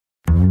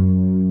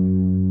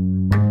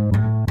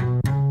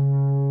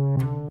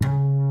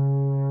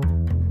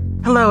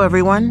Hello,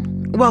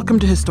 everyone. Welcome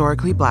to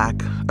Historically Black,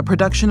 a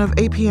production of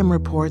APM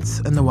Reports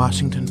and The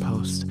Washington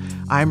Post.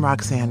 I'm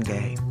Roxane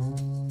Gay.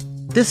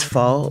 This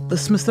fall, the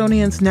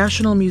Smithsonian's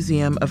National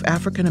Museum of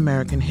African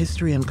American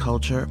History and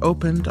Culture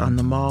opened on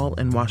the Mall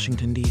in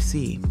Washington,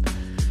 D.C.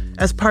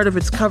 As part of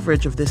its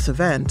coverage of this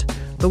event,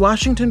 The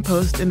Washington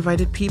Post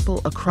invited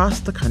people across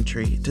the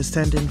country to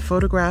send in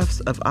photographs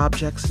of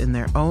objects in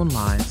their own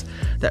lives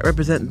that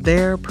represent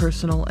their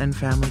personal and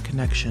family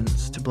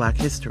connections to Black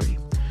history.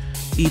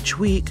 Each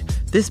week,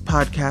 this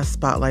podcast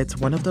spotlights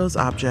one of those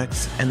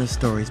objects and the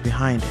stories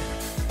behind it.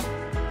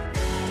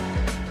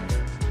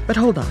 But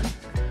hold on.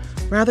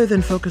 Rather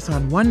than focus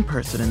on one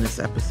person in this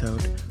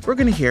episode, we're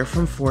going to hear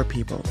from 4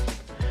 people.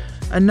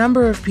 A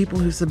number of people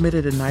who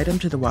submitted an item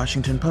to the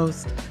Washington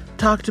Post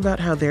talked about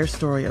how their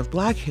story of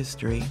Black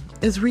history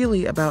is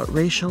really about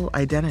racial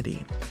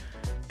identity.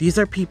 These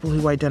are people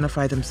who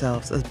identify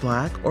themselves as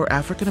Black or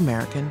African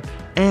American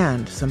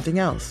and something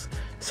else,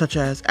 such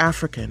as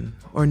African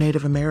or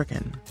Native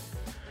American.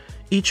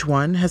 Each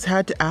one has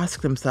had to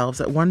ask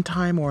themselves at one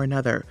time or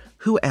another,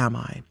 who am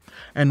I?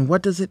 And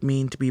what does it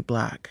mean to be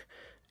Black?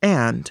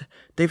 And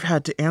they've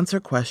had to answer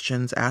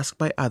questions asked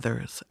by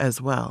others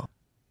as well.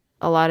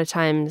 A lot of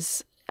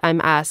times I'm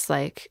asked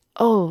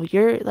oh,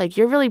 you're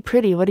really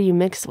pretty. What are you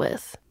mixed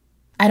with?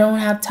 I don't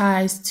have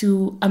ties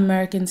to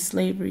American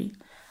slavery.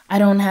 I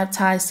don't have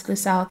ties to the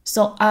South.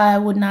 So I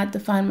would not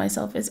define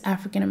myself as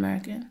African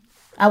American.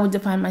 I would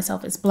define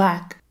myself as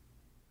Black.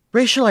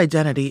 Racial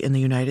identity in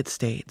the United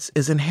States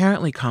is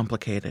inherently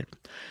complicated.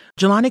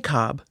 Jelani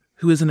Cobb,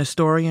 who is an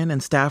historian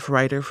and staff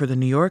writer for The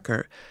New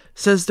Yorker,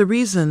 says the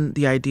reason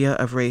the idea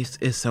of race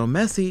is so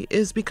messy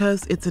is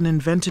because it's an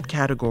invented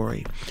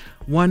category,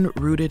 one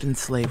rooted in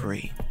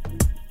slavery.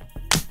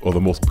 Or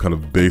the most kind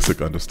of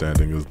basic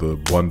understanding is the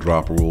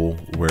one-drop rule,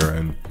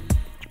 wherein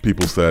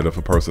people said if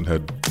a person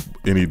had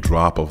any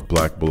drop of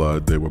Black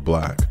blood, they were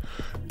Black.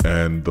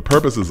 And the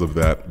purposes of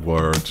that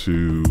were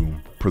to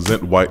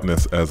present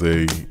whiteness as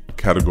a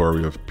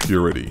category of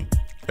purity,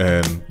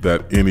 and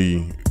that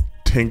any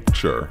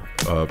tincture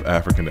of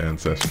African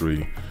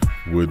ancestry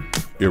would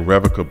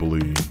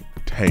irrevocably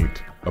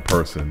taint a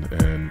person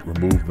and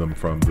remove them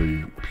from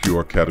the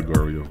pure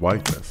category of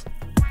whiteness.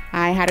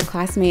 I had a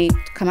classmate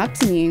come up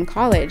to me in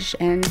college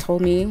and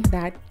told me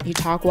that you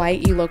talk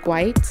white, you look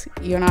white,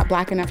 you're not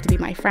Black enough to be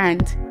my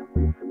friend.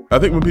 I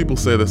think when people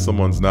say that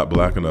someone's not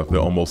Black enough, they're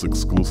almost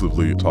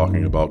exclusively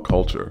talking about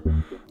culture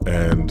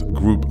and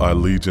group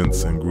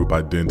allegiance and group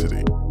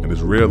identity. And it's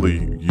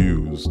rarely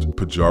used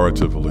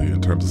pejoratively in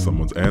terms of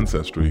someone's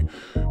ancestry,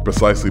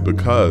 precisely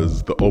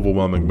because the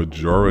overwhelming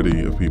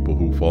majority of people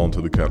who fall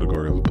into the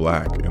category of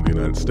Black in the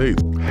United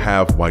States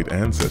have white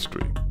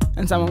ancestry.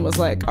 And someone was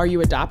like, are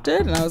you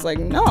adopted? And I was like,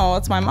 no,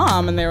 it's my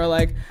mom. And they were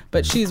like,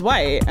 but she's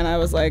white. And I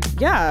was like,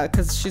 yeah,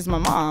 because she's my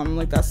mom.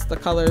 Like, that's the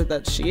color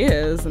that she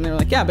is. And they were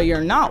like, yeah, but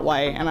you're not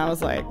white. And I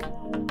was like,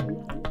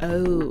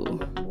 oh,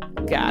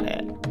 got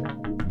it.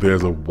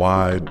 There's a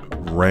wide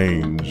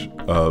range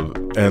of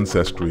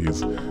ancestries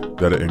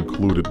that are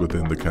included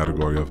within the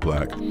category of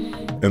Black.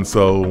 And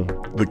so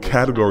the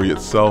category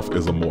itself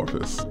is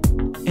amorphous.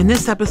 In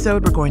this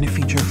episode, we're going to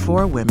feature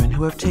 4 women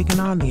who have taken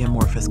on the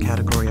amorphous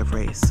category of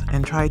race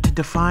and tried to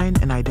define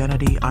an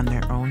identity on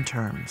their own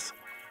terms.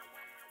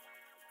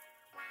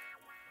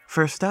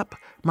 First up,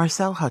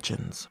 Marcelle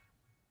Hutchins.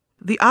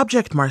 The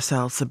object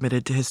Marcelle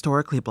submitted to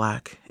Historically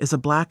Black is a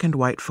black and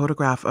white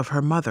photograph of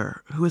her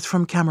mother, who is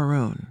from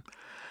Cameroon.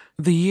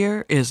 The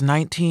year is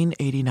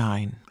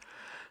 1989.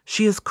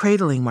 She is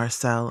cradling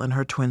Marcelle and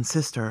her twin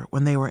sister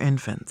when they were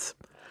infants.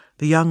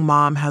 The young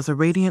mom has a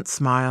radiant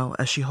smile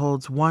as she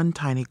holds one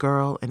tiny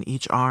girl in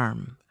each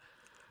arm.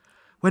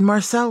 When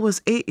Marcelle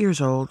was 8 years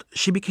old,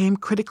 she became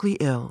critically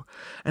ill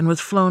and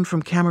was flown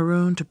from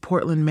Cameroon to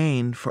Portland,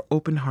 Maine for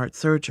open-heart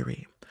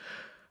surgery.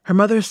 Her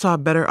mother saw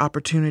better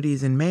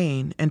opportunities in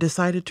Maine and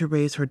decided to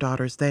raise her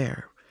daughters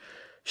there.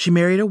 She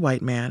married a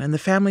white man, and the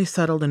family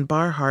settled in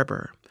Bar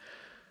Harbor.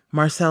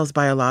 Marcelle's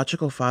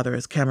biological father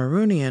is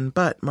Cameroonian,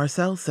 but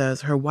Marcelle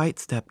says her white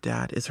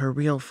stepdad is her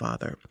real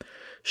father.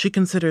 She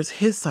considers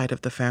his side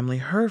of the family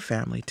her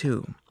family,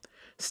 too.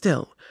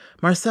 Still,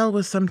 Marcelle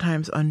was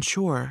sometimes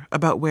unsure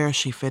about where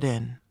she fit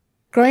in.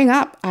 Growing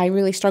up, I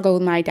really struggled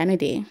with my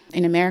identity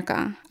in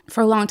America.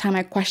 For a long time,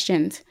 I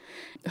questioned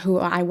who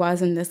I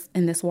was in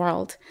this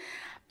world.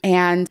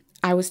 And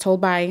I was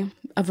told by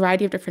a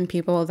variety of different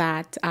people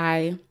that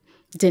I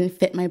didn't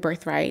fit my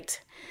birthright,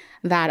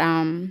 that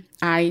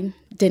I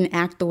didn't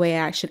act the way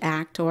I should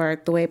act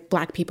or the way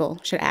Black people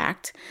should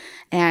act.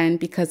 And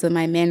because of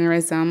my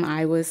mannerism,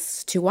 I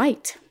was too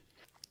white.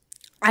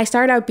 I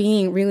started out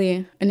being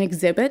really an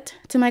exhibit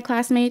to my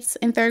classmates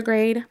in 3rd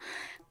grade.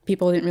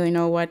 People didn't really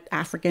know what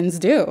Africans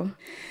do.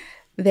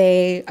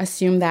 They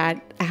assumed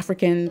that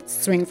Africans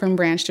swing from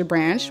branch to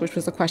branch, which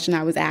was a question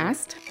I was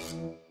asked.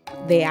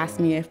 They asked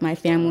me if my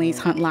families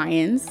hunt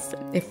lions,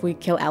 if we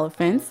kill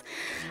elephants.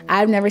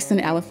 I've never seen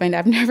an elephant.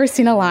 I've never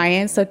seen a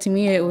lion. So to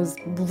me, it was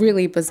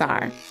really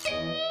bizarre.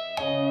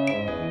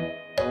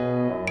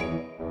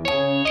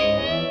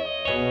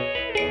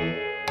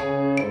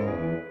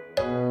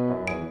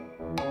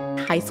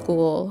 high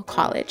school,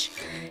 college,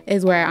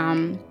 is where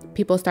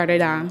people started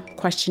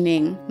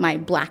questioning my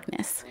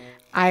Blackness.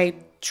 I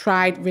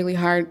tried really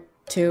hard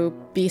to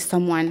be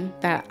someone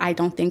that I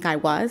don't think I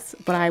was,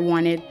 but I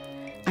wanted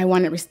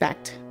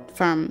respect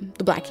from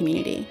the Black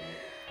community.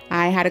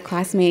 I had a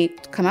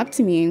classmate come up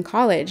to me in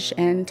college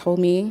and told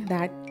me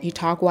that you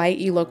talk white,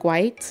 you look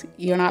white,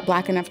 you're not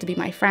Black enough to be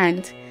my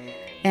friend.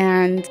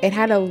 And it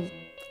had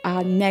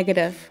a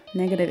negative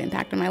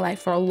impact on my life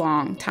for a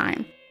long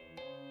time.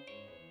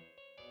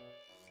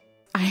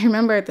 I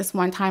remember this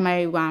one time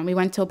we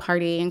went to a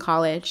party in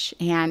college,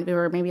 and we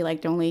were maybe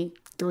like the only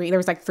three. There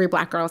was like 3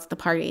 Black girls at the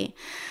party,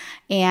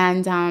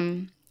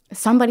 and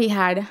somebody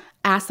had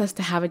asked us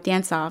to have a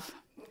dance-off,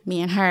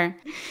 me and her.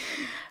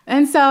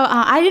 And so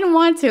I didn't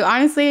want to.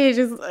 Honestly,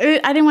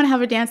 I didn't want to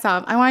have a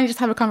dance-off. I wanted to just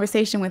have a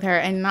conversation with her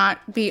and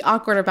not be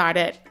awkward about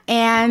it.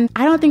 And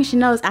I don't think she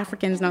knows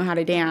Africans know how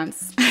to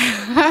dance.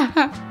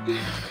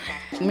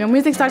 When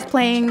music starts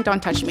playing,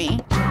 don't touch me.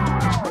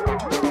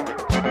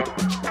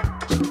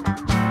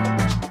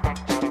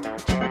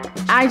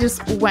 I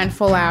just went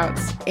full out,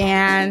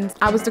 and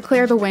I was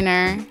declared the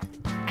winner.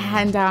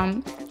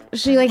 And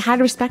she had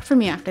respect for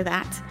me after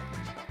that.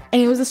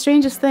 And it was the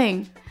strangest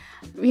thing.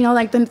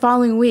 The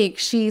following week,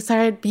 she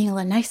started being a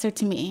little nicer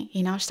to me.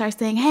 She started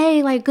saying,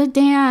 hey, good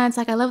dance.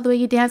 I love the way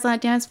you dance on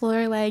that dance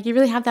floor. You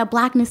really have that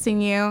Blackness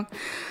in you.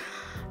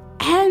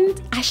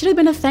 And I should have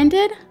been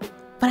offended,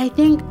 but I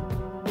think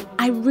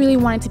I really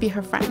wanted to be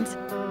her friend.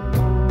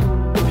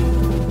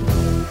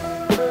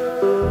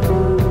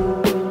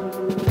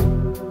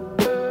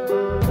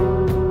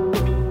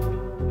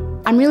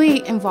 I'm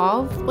really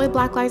involved with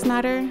Black Lives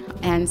Matter,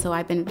 and so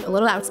I've been a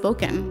little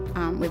outspoken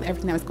with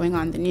everything that was going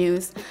on in the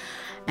news.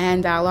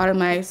 And a lot of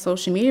my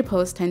social media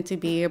posts tend to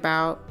be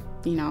about,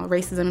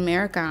 racism in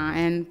America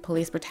and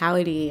police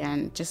brutality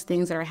and just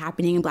things that are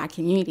happening in Black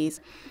communities.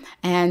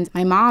 And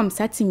my mom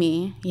said to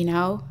me,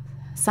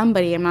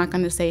 somebody, I'm not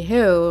going to say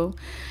who,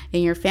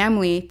 in your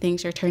family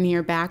thinks you're turning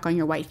your back on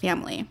your white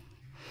family.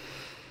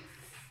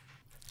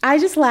 I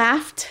just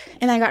laughed,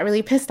 and I got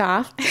really pissed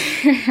off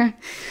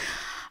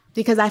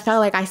because I felt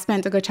like I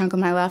spent a good chunk of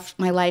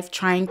my life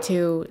trying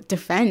to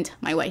defend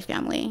my white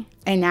family.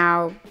 And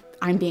now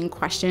I'm being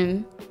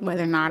questioned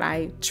whether or not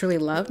I truly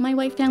love my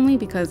white family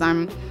because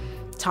I'm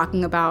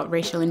talking about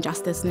racial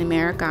injustice in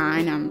America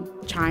and I'm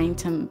trying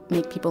to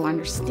make people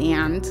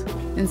understand.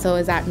 And so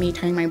is that me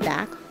turning my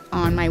back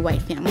on my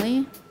white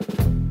family?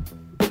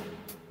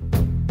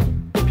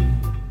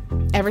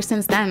 Ever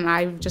since then,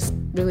 I've just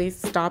really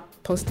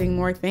stopped posting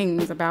more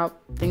things about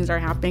things that are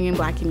happening in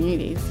Black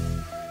communities.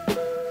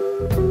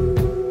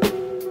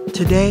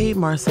 Today,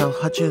 Marcelle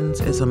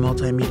Hutchins is a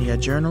multimedia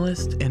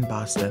journalist in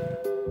Boston.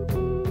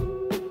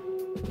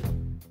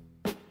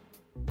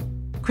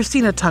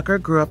 Christina Tucker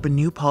grew up in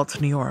New Paltz,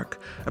 New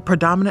York, a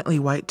predominantly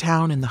white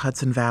town in the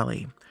Hudson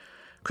Valley.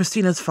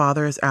 Christina's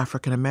father is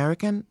African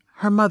American.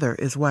 Her mother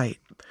is white.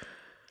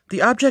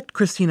 The object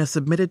Christina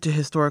submitted to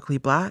Historically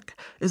Black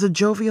is a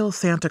jovial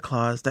Santa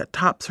Claus that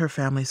tops her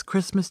family's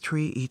Christmas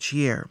tree each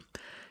year.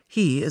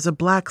 He is a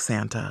Black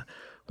Santa,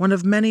 one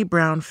of many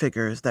brown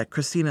figures that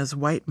Christina's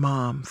white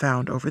mom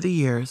found over the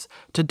years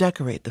to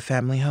decorate the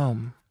family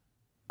home.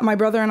 My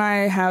brother and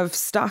I have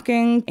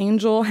stocking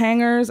angel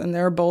hangers, and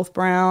they're both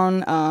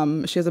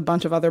brown. She has a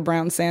bunch of other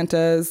brown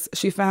Santas.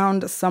 She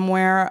found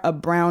somewhere a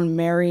brown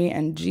Mary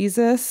and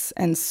Jesus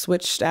and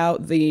switched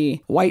out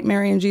the white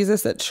Mary and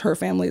Jesus that her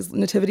family's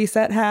nativity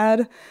set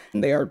had.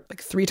 And they are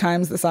 3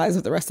 times the size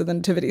of the rest of the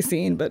nativity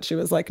scene, but she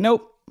was like,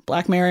 nope,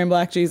 Black Mary and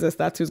Black Jesus,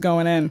 that's who's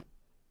going in.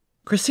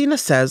 Christina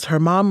says her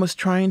mom was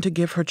trying to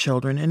give her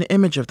children an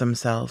image of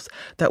themselves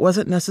that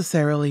wasn't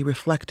necessarily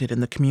reflected in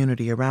the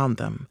community around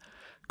them.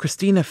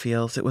 Christina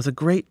feels it was a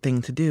great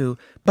thing to do,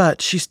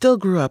 but she still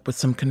grew up with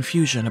some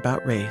confusion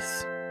about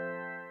race.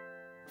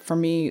 For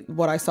me,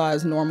 what I saw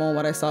as normal,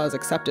 what I saw as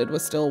accepted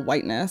was still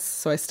whiteness.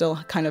 So I still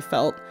kind of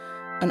felt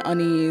an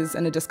unease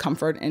and a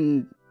discomfort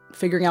in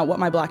figuring out what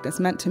my Blackness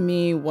meant to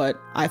me, what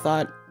I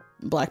thought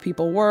Black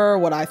people were,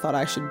 what I thought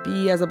I should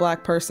be as a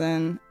Black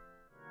person.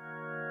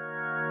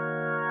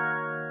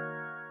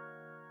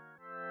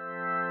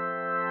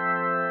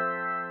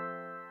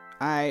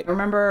 I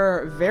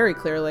remember very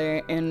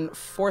clearly in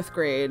 4th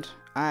grade,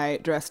 I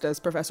dressed as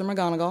Professor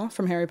McGonagall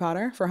from Harry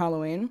Potter for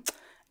Halloween.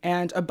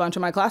 And a bunch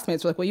of my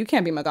classmates were like, well, you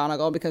can't be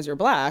McGonagall because you're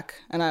Black.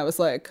 And I was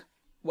like,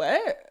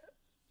 what?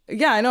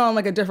 Yeah, I know I'm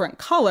a different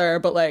color,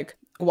 but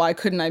why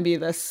couldn't I be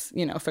this,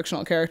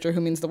 fictional character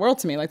who means the world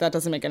to me? That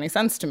doesn't make any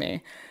sense to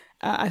me.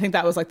 I think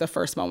that was the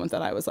first moment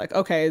that I was like,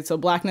 okay, so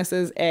Blackness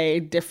is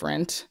A,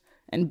 different,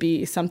 and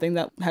B, something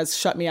that has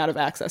shut me out of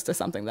access to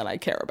something that I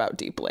care about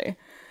deeply.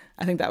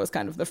 I think that was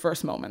kind of the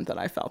first moment that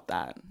I felt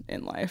that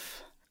in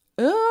life.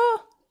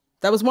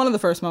 That was one of the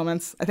first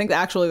moments. I think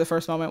actually the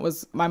first moment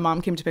was my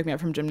mom came to pick me up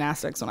from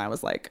gymnastics when I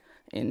was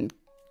in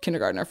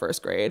kindergarten or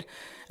 1st grade.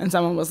 And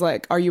someone was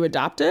like, are you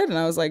adopted? And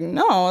I was like,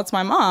 no, it's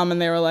my mom. And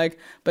they were like,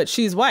 but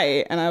she's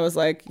white. And I was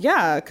like,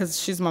 yeah, because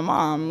she's my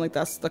mom.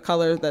 That's the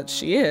color that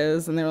she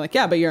is. And they were like,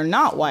 yeah, but you're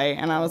not white.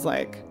 And I was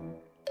like,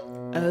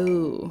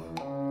 oh,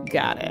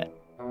 got it.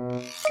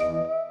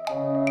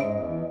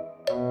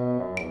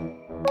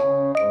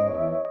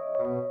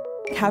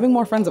 Having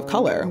more friends of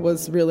color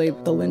was really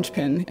the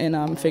linchpin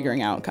in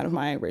figuring out kind of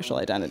my racial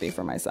identity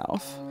for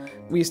myself.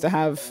 We used to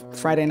have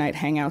Friday night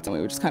hangouts, and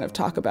we would just kind of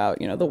talk about,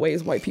 the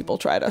ways white people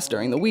tried us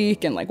during the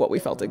week and like what we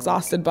felt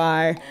exhausted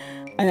by.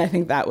 And I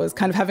think that was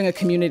kind of having a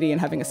community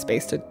and having a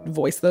space to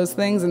voice those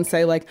things and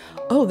say like,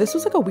 oh, this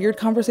was like a weird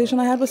conversation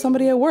I had with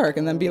somebody at work.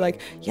 And then be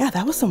like, yeah,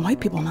 that was some white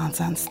people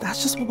nonsense.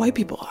 That's just what white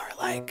people are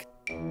like.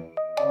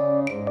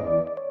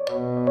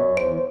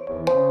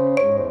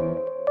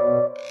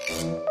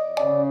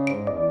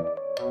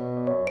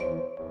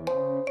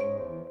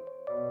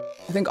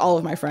 I think all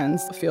of my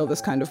friends feel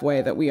this kind of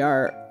way, that we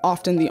are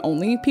often the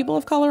only people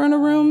of color in a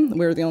room.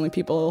 We're the only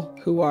people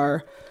who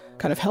are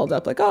kind of held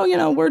up like,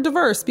 oh, we're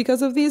diverse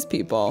because of these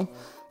people.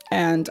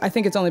 And I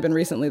think it's only been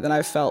recently that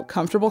I've felt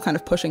comfortable kind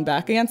of pushing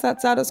back against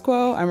that status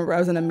quo. I remember I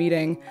was in a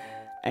meeting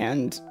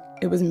and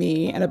it was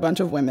me and a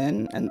bunch of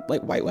women and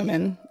like white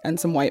women and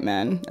some white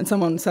men. And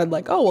someone said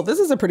like, oh, well, this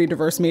is a pretty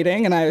diverse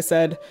meeting. And I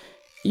said,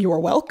 you're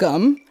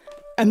welcome.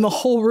 And the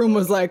whole room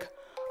was like,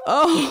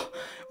 oh,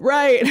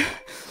 right.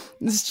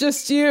 It's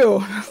just you.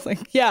 I was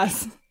like,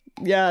 yes.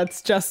 Yeah,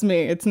 it's just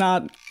me. It's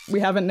not, we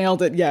haven't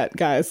nailed it yet,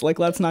 guys. Like,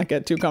 let's not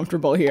get too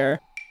comfortable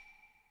here.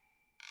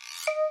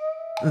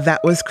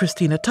 That was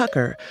Christina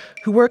Tucker,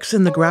 who works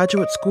in the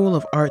Graduate School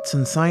of Arts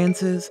and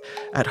Sciences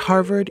at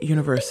Harvard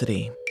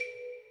University.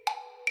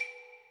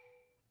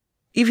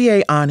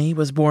 Evie Ani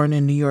was born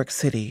in New York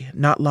City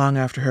not long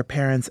after her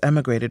parents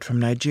emigrated from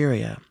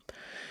Nigeria.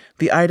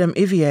 The item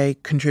Evie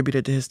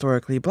contributed to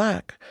Historically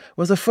Black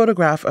was a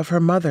photograph of her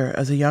mother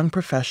as a young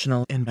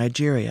professional in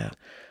Nigeria.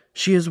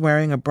 She is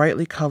wearing a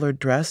brightly colored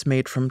dress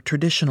made from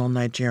traditional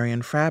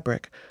Nigerian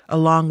fabric,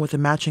 along with a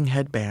matching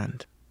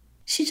headband.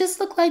 She just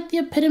looked like the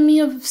epitome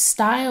of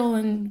style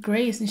and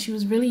grace, and she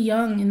was really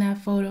young in that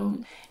photo,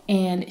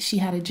 and she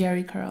had a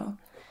jerry curl.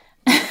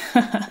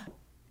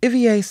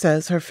 Evie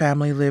says her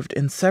family lived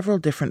in several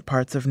different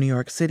parts of New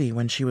York City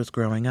when she was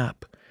growing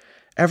up.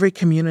 Every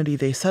community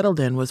they settled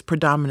in was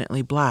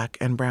predominantly Black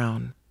and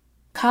brown.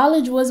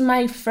 College was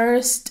my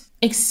first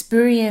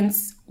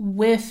experience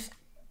with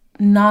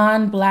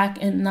non-Black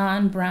and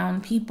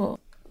non-brown people.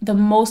 The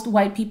most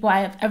white people I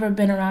have ever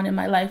been around in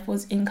my life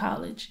was in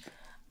college.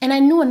 And I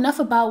knew enough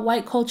about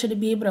white culture to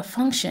be able to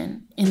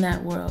function in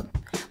that world.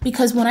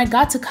 Because when I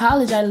got to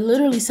college, I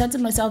literally said to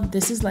myself,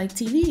 this is like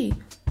TV.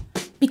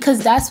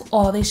 Because that's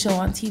all they show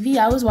on TV.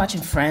 I was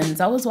watching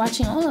Friends. I was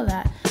watching all of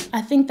that.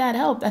 I think that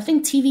helped. I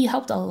think TV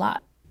helped a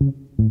lot.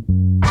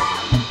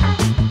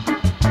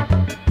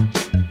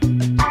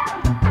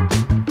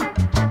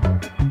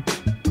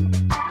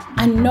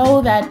 I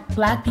know that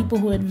Black people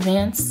who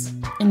advance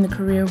in the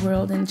career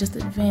world and just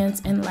advance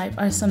in life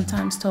are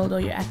sometimes told, oh,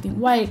 you're acting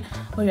white,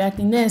 or you're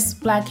acting this.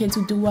 Black kids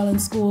who do well in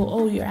school,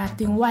 oh, you're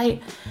acting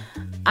white.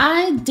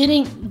 I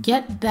didn't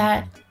get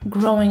that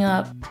growing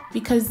up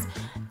because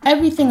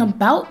everything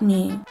about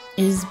me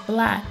is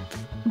Black.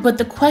 But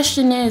the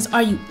question is,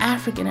 are you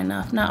African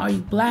enough? Not are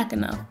you Black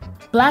enough?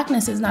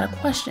 Blackness is not a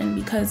question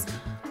because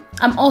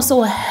I'm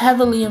also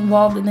heavily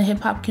involved in the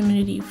hip-hop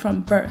community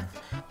from birth.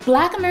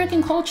 Black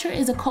American culture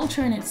is a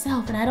culture in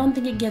itself, and I don't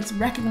think it gets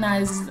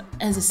recognized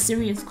as a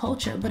serious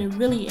culture, but it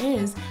really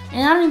is.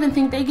 And I don't even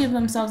think they give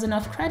themselves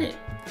enough credit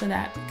for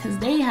that because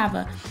they have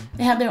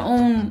their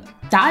own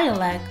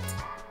dialect,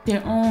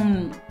 their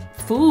own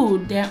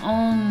food, their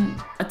own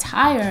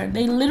attire.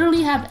 They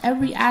literally have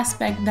every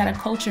aspect that a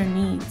culture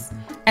needs.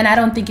 And I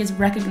don't think it's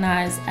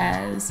recognized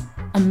as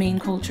a main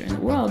culture in the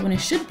world when it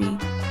should be.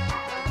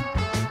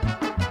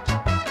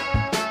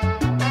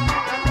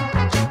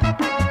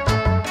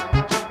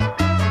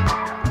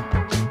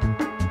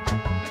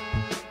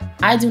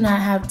 I do not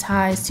have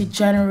ties to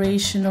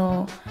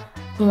generational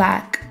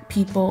Black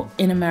people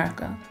in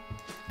America.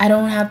 I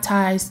don't have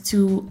ties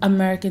to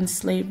American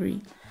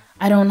slavery.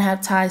 I don't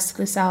have ties to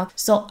the South.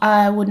 So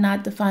I would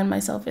not define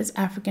myself as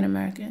African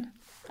American.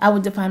 I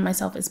would define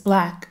myself as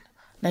Black,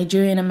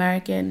 Nigerian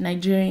American,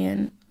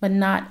 Nigerian, but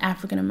not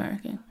African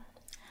American.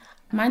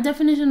 My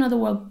definition of the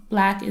word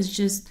Black is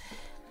just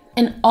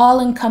an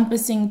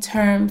all-encompassing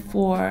term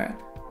for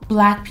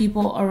Black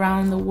people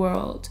around the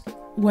world.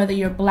 Whether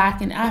you're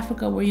Black in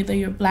Africa, whether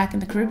you're Black in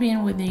the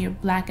Caribbean, whether you're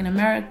Black in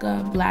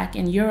America, Black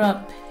in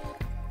Europe,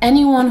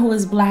 anyone who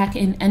is Black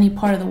in any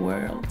part of the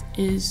world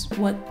is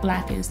what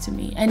Black is to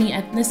me. Any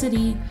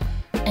ethnicity,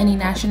 any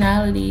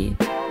nationality,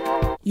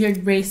 your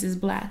race is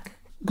Black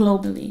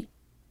globally.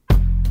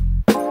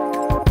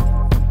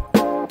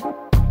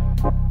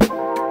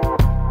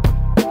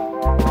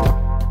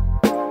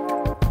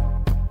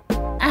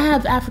 I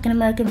have African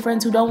American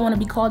friends who don't want to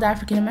be called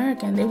African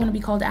American. They want to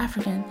be called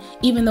African.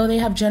 Even though they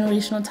have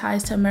generational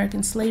ties to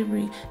American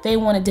slavery, they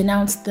want to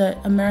denounce the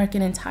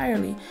American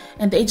entirely,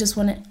 and they just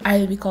want to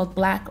either be called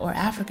Black or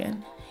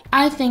African.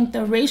 I think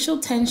the racial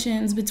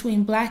tensions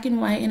between Black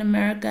and white in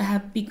America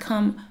have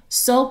become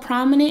so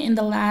prominent in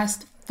the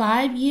last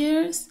 5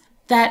 years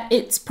that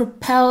it's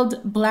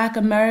propelled Black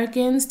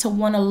Americans to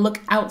want to look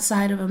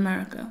outside of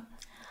America.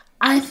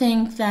 I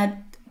think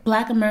that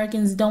Black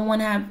Americans don't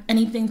want to have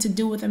anything to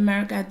do with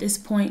America at this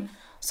point.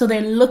 So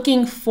they're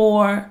looking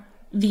for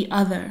the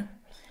other.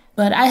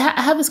 But I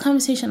have this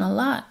conversation a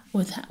lot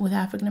with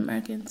African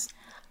Americans.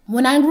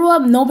 When I grew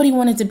up, nobody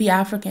wanted to be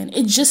African.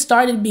 It just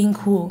started being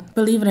cool,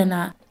 believe it or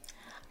not.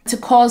 To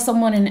call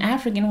someone an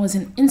African was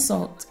an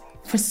insult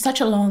for such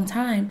a long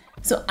time.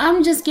 So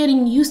I'm just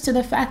getting used to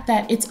the fact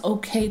that it's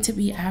okay to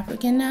be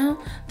African now,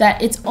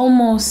 that it's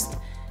almost,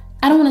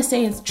 I don't want to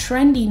say it's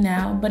trendy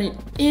now, but it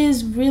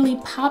is really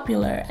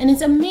popular. And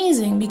it's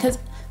amazing because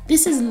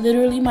this is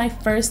literally my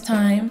first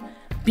time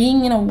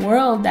being in a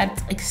world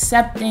that's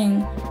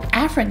accepting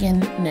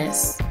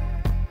Africanness.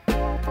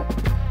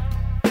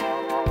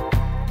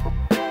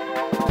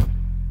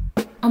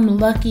 I'm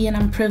lucky and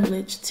I'm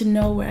privileged to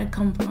know where I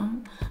come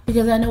from,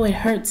 because I know it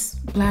hurts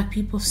Black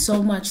people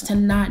so much to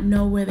not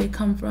know where they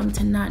come from,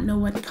 to not know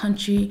what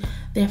country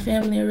their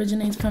family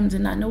originates from, to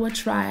not know what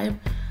tribe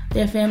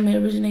their family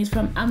originates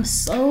from. I'm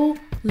so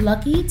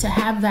lucky to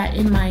have that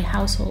in my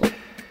household.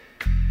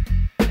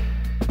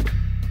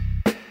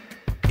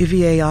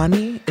 Ivy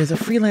Ayani is a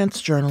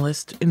freelance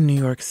journalist in New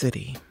York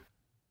City.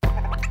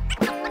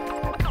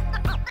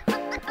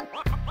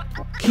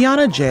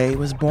 Kiana J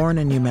was born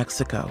in New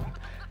Mexico.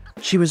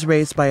 She was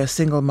raised by a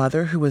single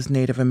mother who was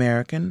Native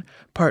American,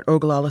 part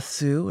Oglala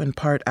Sioux and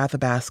part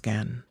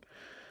Athabascan.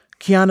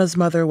 Kiana's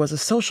mother was a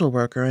social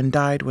worker and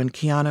died when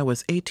Kiana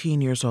was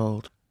 18 years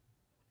old.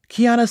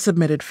 Kiana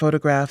submitted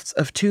photographs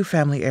of 2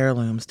 family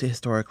heirlooms to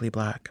Historically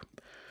Black.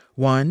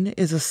 One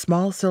is a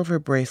small silver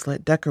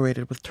bracelet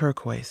decorated with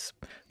turquoise.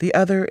 The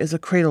other is a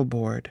cradle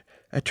board,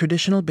 a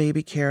traditional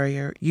baby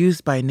carrier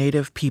used by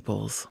Native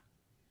peoples.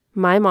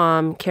 My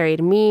mom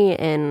carried me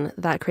in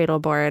that cradle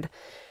board,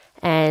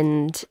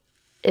 and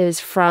it was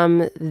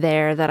from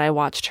there that I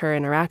watched her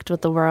interact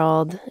with the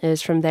world. It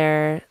was from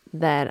there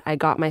that I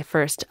got my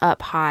first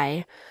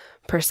up-high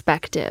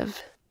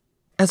perspective.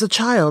 As a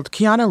child,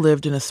 Kiana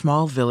lived in a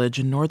small village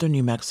in northern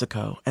New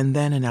Mexico and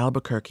then in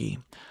Albuquerque.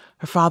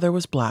 Her father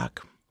was Black.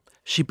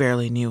 She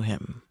barely knew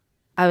him.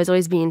 I was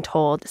always being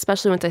told,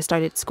 especially once I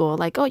started school,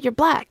 like, oh, you're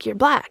Black, you're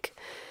Black.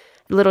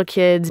 Little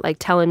kids like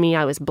telling me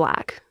I was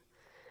Black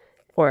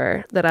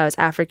or that I was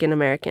African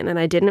American, and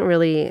I didn't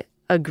really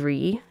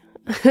agree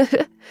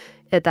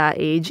at that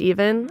age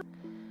even.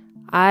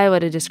 I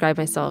would have described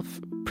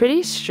myself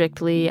pretty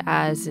strictly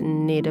as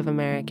Native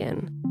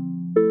American.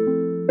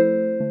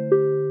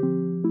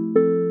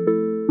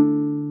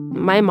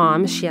 My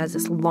mom, she has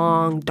this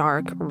long,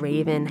 dark,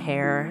 raven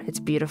hair.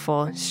 It's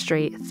beautiful,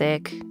 straight,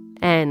 thick.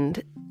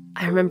 And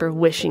I remember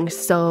wishing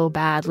so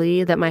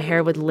badly that my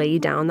hair would lay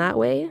down that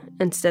way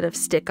instead of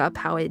stick up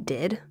how it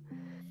did.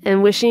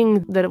 And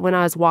wishing that when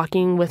I was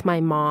walking with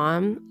my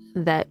mom,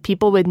 that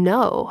people would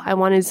know. I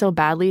wanted so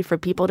badly for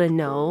people to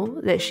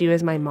know that she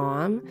was my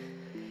mom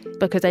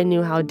because I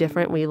knew how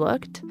different we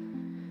looked.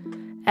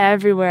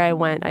 Everywhere I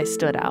went, I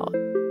stood out.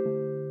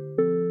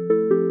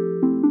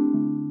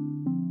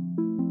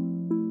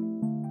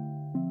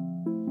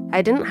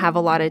 I didn't have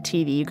a lot of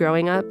TV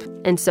growing up,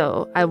 and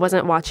so I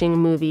wasn't watching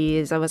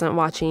movies. I wasn't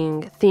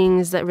watching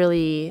things that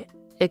really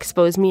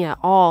exposed me at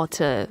all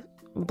to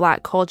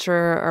Black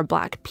culture or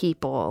Black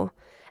people.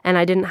 And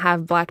I didn't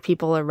have Black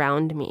people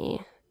around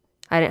me.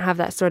 I didn't have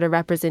that sort of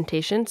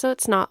representation, so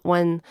it's not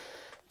one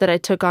that I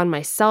took on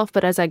myself.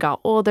 But as I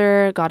got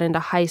older, got into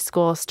high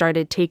school,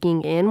 started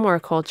taking in more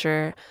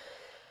culture,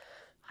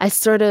 I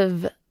sort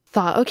of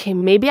thought, okay,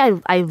 maybe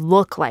I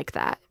look like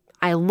that.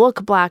 I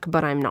look Black,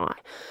 but I'm not.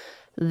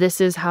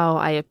 This is how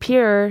I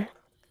appear,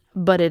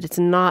 but it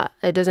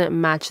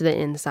doesn't match the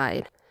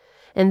inside.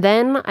 And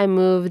then I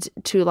moved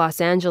to Los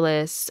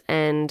Angeles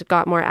and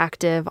got more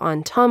active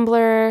on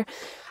Tumblr.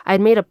 I'd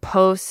made a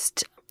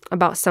post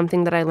about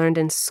something that I learned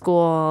in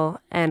school,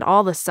 and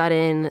all of a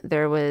sudden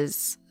there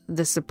was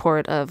the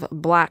support of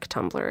Black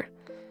Tumblr.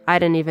 I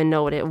didn't even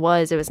know what it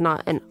was. It was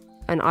not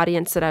an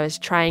audience that I was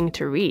trying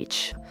to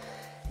reach.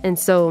 And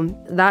so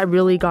that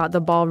really got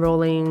the ball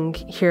rolling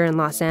here in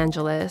Los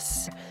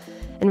Angeles.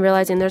 And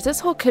realizing there's this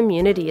whole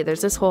community of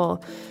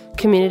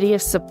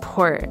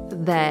support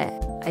that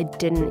I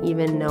didn't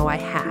even know I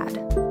had.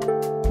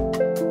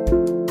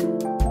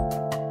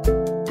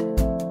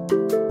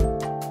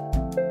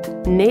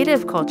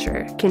 Native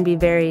culture can be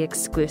very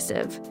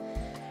exclusive.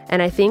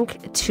 And I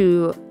think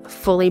to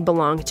fully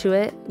belong to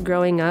it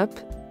growing up,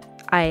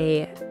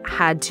 I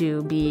had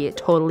to be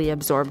totally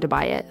absorbed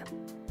by it.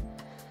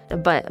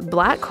 But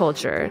Black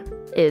culture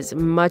is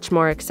much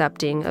more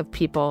accepting of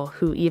people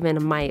who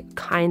even might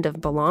kind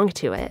of belong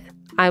to it.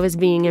 I was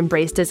being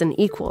embraced as an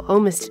equal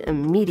almost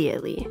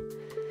immediately.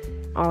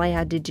 All I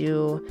had to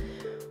do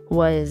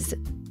was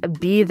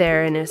be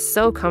there, and it's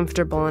so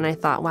comfortable. And I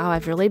thought, wow,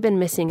 I've really been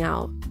missing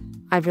out.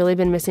 I've really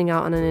been missing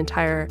out on an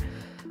entire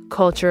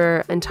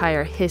culture,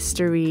 entire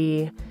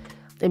history.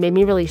 It made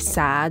me really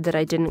sad that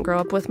I didn't grow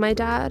up with my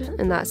dad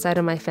and that side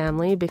of my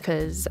family,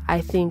 because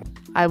I think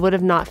I would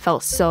have not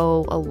felt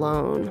so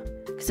alone.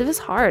 Because it was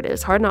hard. It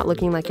was hard not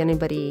looking like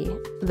anybody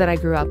that I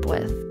grew up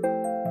with.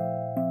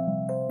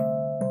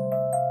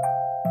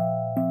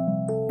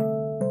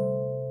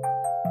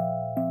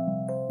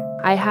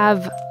 I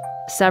have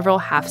several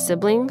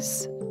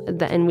half-siblings,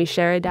 and we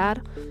share a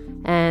dad,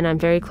 and I'm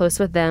very close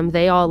with them.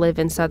 They all live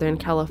in Southern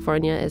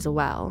California as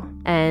well.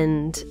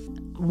 And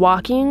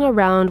walking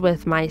around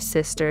with my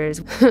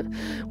sisters,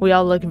 we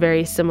all look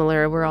very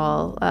similar. We're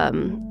all,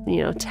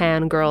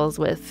 tan girls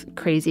with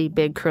crazy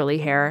big curly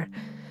hair.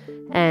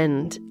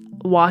 And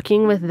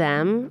walking with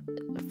them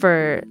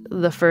for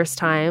the first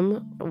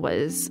time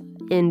was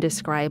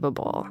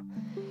indescribable.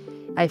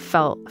 I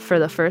felt for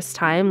the first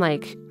time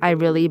like I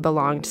really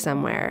belonged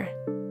somewhere.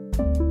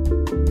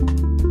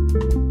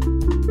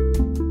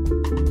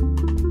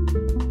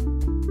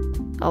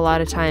 A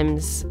lot of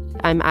times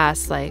I'm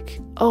asked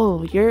like,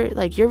 "Oh, you're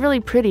really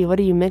pretty. What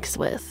do you mix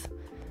with?"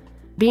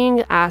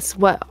 Being asked,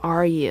 "What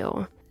are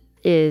you?"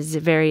 is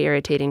very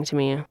irritating to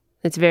me.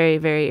 It's very,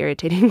 very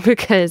irritating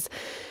because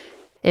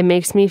it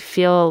makes me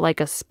feel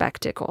like a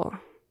spectacle.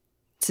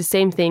 It's the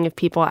same thing if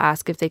people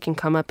ask if they can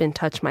come up and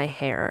touch my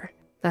hair.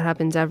 That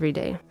happens every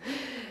day.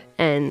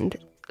 And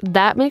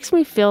that makes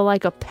me feel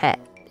like a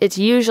pet. It's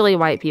usually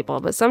white people,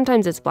 but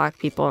sometimes it's Black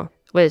people,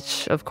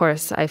 which of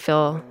course I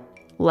feel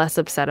less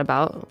upset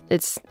about.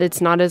 It's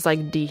not as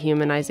like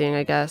dehumanizing,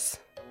 I guess.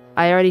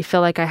 I already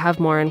feel like I have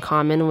more in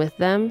common with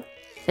them.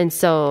 And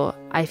so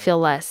I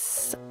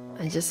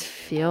just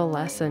feel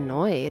less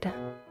annoyed.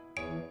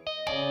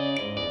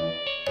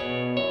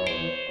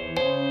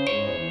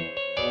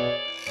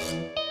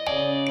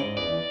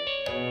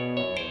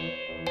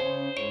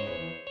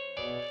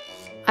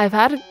 I've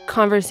had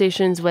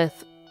conversations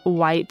with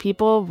white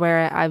people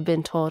where I've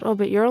been told, "Oh,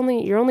 but you're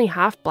only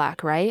half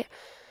Black, right?"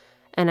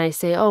 And I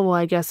say, "Oh, well,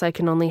 I guess I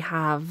can only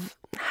have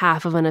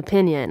half of an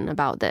opinion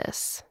about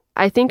this."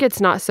 I think it's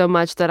not so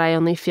much that I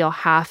only feel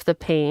half the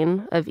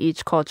pain of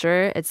each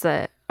culture,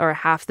 or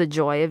half the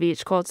joy of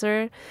each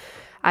culture.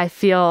 I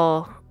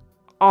feel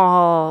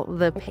all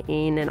the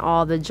pain and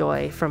all the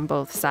joy from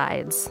both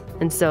sides.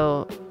 And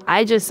so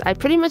I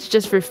pretty much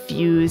just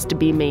refuse to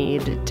be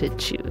made to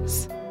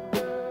choose.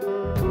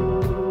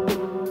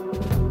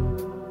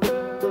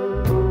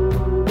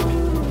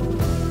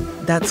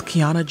 That's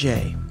Kiana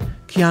J.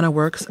 Kiana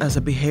works as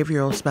a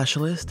behavioral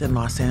specialist in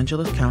Los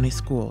Angeles County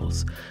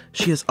Schools.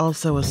 She is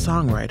also a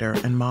songwriter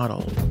and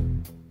model.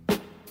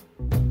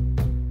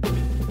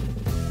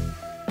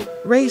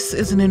 Race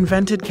is an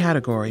invented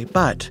category,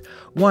 but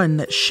one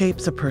that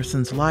shapes a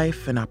person's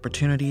life and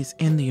opportunities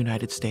in the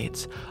United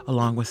States,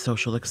 along with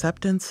social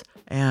acceptance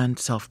and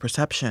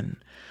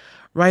self-perception.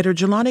 Writer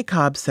Jelani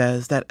Cobb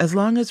says that as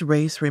long as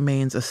race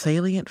remains a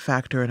salient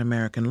factor in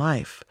American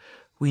life,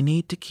 we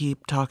need to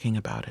keep talking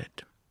about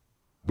it.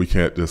 We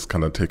can't just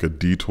kind of take a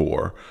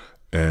detour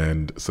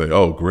and say,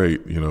 oh,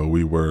 great,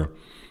 we were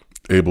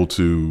able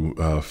to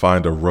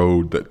find a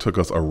road that took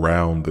us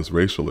around this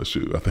racial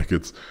issue. I think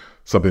it's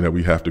something that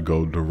we have to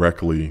go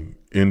directly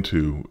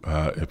into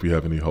if we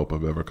have any hope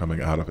of ever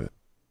coming out of it.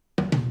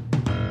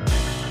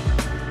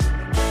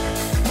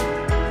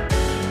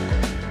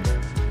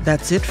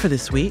 That's it for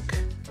this week.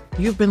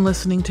 You've been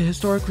listening to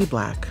Historically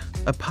Black,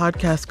 a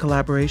podcast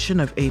collaboration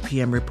of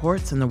APM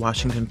Reports and The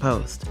Washington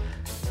Post.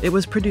 It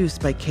was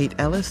produced by Kate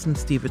Ellis and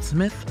Stephen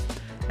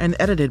Smith and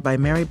edited by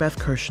Mary Beth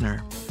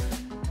Kirshner.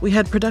 We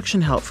had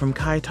production help from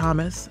Kai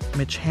Thomas,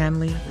 Mitch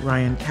Hanley,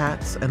 Ryan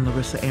Katz, and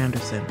Larissa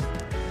Anderson.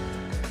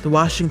 The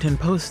Washington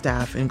Post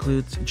staff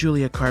includes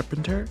Julia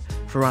Carpenter,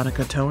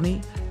 Veronica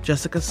Toney,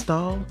 Jessica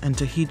Stahl, and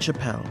Tahid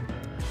Chappelle.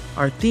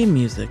 Our theme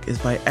music is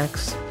by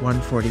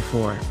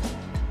X144.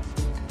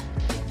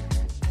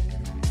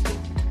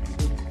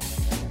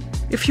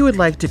 If you would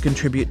like to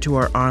contribute to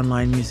our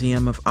online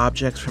museum of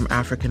objects from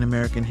African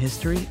American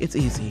history, it's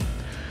easy.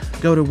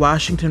 Go to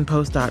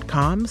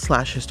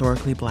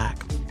WashingtonPost.com/historicallyblack.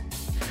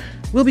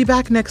 We'll be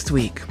back next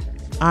week.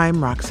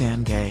 I'm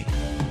Roxane Gay.